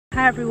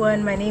Hi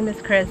everyone, my name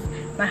is Chris.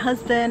 My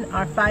husband,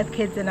 our 5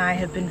 kids, and I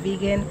have been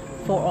vegan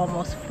for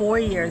almost 4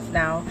 years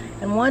now.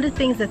 And one of the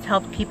things that's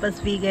helped keep us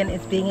vegan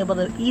is being able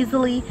to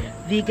easily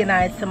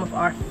veganize some of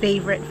our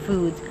favorite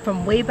foods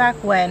from way back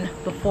when,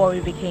 before we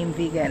became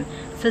vegan.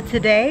 So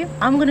today,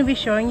 I'm going to be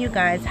showing you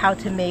guys how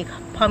to make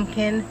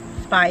pumpkin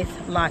spice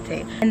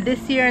latte. And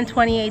this year in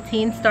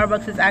 2018,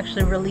 Starbucks is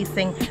actually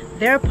releasing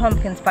their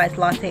pumpkin spice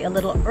latte a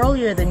little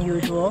earlier than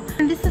usual.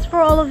 And this is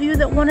for all of you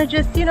that want to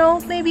just, you know,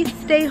 maybe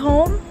stay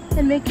home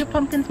and make your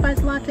pumpkin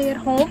spice latte at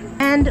home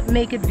and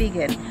make it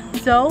vegan.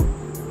 So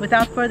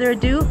without further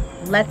ado,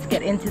 let's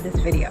get into this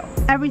video.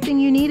 Everything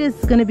you need is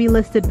going to be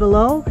listed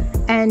below,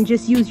 and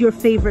just use your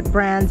favorite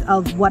brands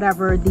of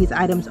whatever these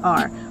items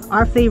are.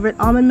 Our favorite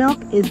almond milk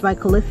is by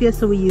Califia,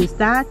 so we use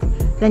that.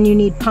 Then you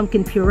need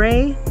pumpkin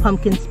puree,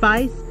 pumpkin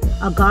spice,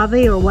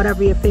 agave or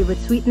whatever your favorite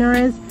sweetener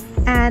is,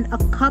 and a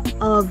cup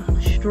of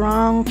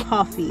strong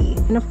coffee,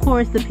 and of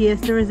course the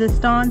pièce de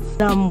résistance,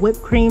 some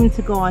whipped cream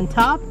to go on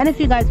top. And if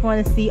you guys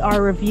want to see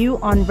our review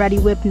on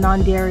Reddi-wip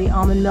non-dairy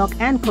almond milk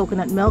and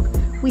coconut milk,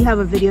 we have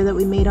a video that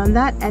we made on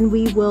that, and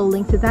we will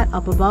link to that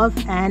up above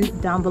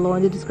and down below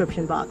in the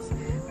description box.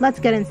 Let's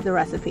get into the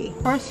recipe.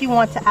 First, you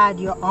want to add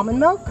your almond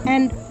milk,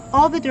 and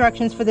all the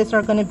directions for this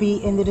are going to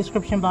be in the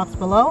description box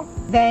below.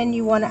 Then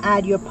you want to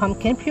add your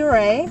pumpkin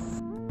puree.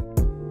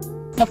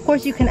 Of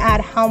course, you can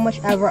add how much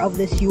ever of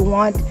this you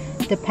want,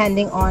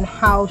 depending on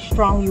how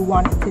strong you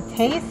want it to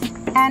taste.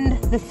 And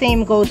the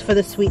same goes for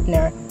the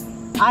sweetener.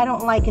 I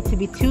don't like it to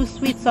be too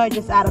sweet, so I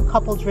just add a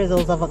couple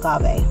drizzles of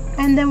agave.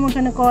 And then we're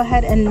gonna go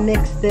ahead and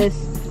mix this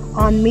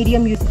on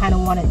medium. You kind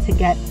of want it to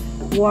get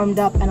warmed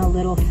up and a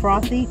little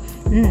frothy.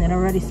 It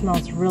already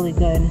smells really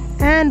good.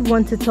 And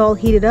once it's all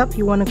heated up,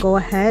 you want to go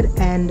ahead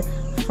and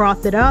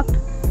froth it up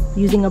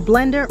using a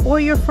blender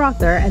or your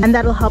frother, and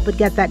that'll help it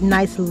get that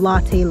nice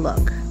latte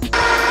look.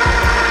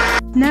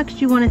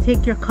 Next, you want to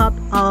take your cup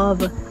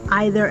of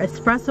either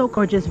espresso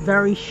or just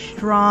very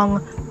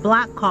strong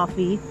black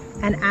coffee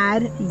and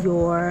add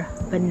your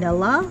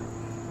vanilla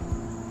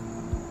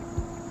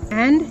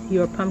and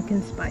your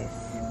pumpkin spice.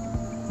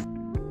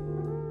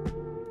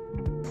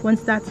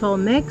 Once that's all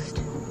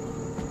mixed,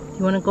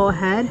 you want to go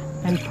ahead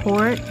and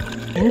pour it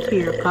into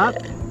your cup.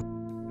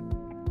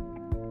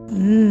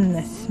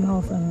 That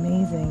smells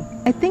amazing.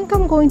 I think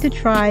I'm going to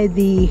try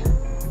the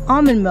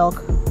almond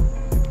milk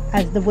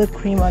as the whipped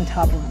cream on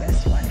top of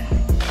this one.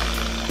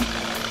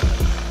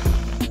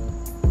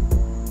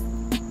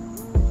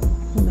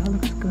 Ooh, that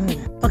looks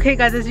good. Okay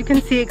guys, as you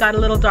can see, it got a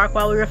little dark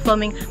while we were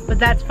filming, but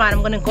that's fine.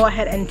 I'm gonna go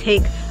ahead and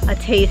take a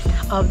taste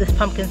of this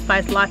pumpkin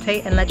spice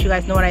latte and let you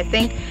guys know what I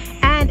think.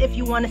 And if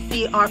you want to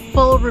see our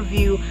full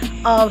review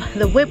of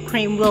the whipped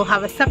cream, we'll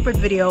have a separate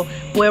video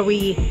where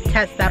we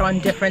test that on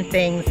different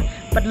things.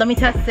 But let me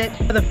test it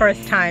for the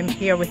first time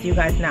here with you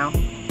guys now.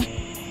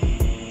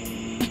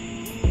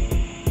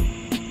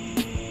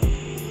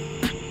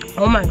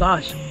 Oh my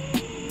gosh.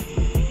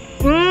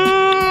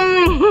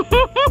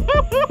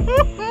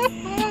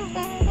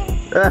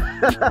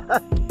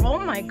 Oh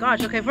my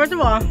gosh. Okay, first of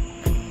all,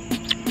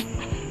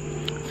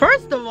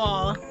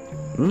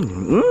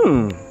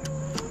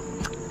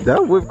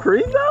 that whipped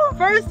cream though?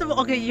 First of all,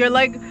 okay, you're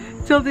like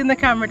tilting the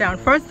camera down.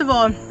 First of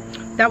all,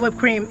 that whipped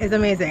cream is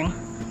amazing.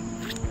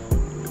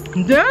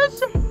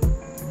 This,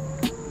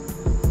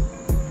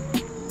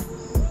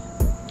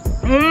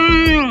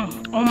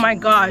 oh my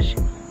gosh.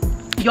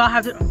 Y'all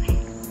have to,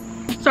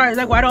 sorry, it's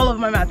like white all over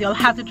my mouth. Y'all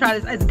have to try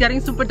this. It's getting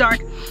super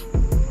dark.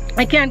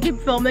 I can't keep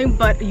filming,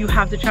 but you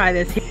have to try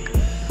this.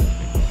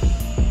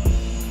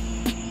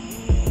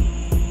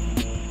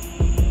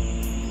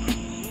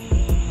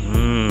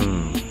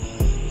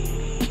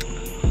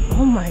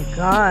 Oh my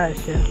gosh.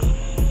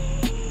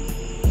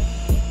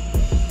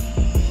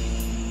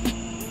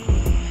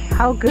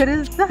 How good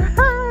is that?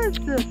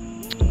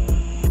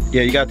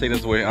 Yeah, you gotta take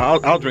this away.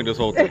 I'll drink this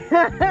whole thing.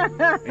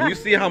 And you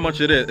see how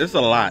much it is. It's a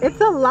lot. It's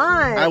a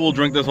lot. I will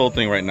drink this whole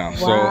thing right now.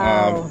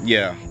 Wow. So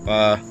yeah.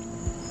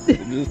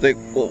 Just take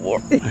one more.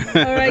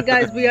 Alright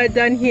guys, we are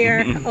done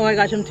here. Oh my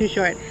gosh, I'm too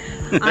short.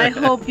 I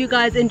hope you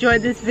guys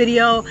enjoyed this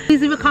video. Please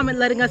leave a comment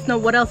letting us know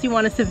what else you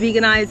want us to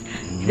veganize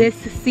this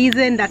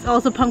season that's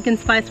also pumpkin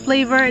spice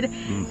flavored.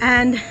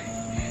 And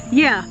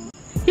yeah,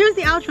 here's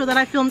the outro that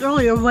I filmed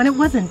earlier when it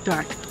wasn't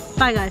dark.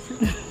 Bye guys.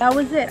 That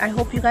was it. I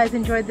hope you guys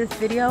enjoyed this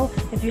video.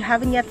 If you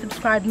haven't yet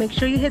subscribed, make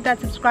sure you hit that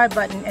subscribe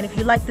button, and if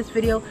you like this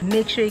video,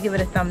 make sure you give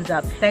it a thumbs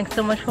up. Thanks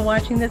so much for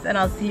watching this, and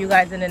I'll see you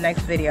guys in the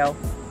next video.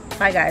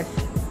 Bye guys.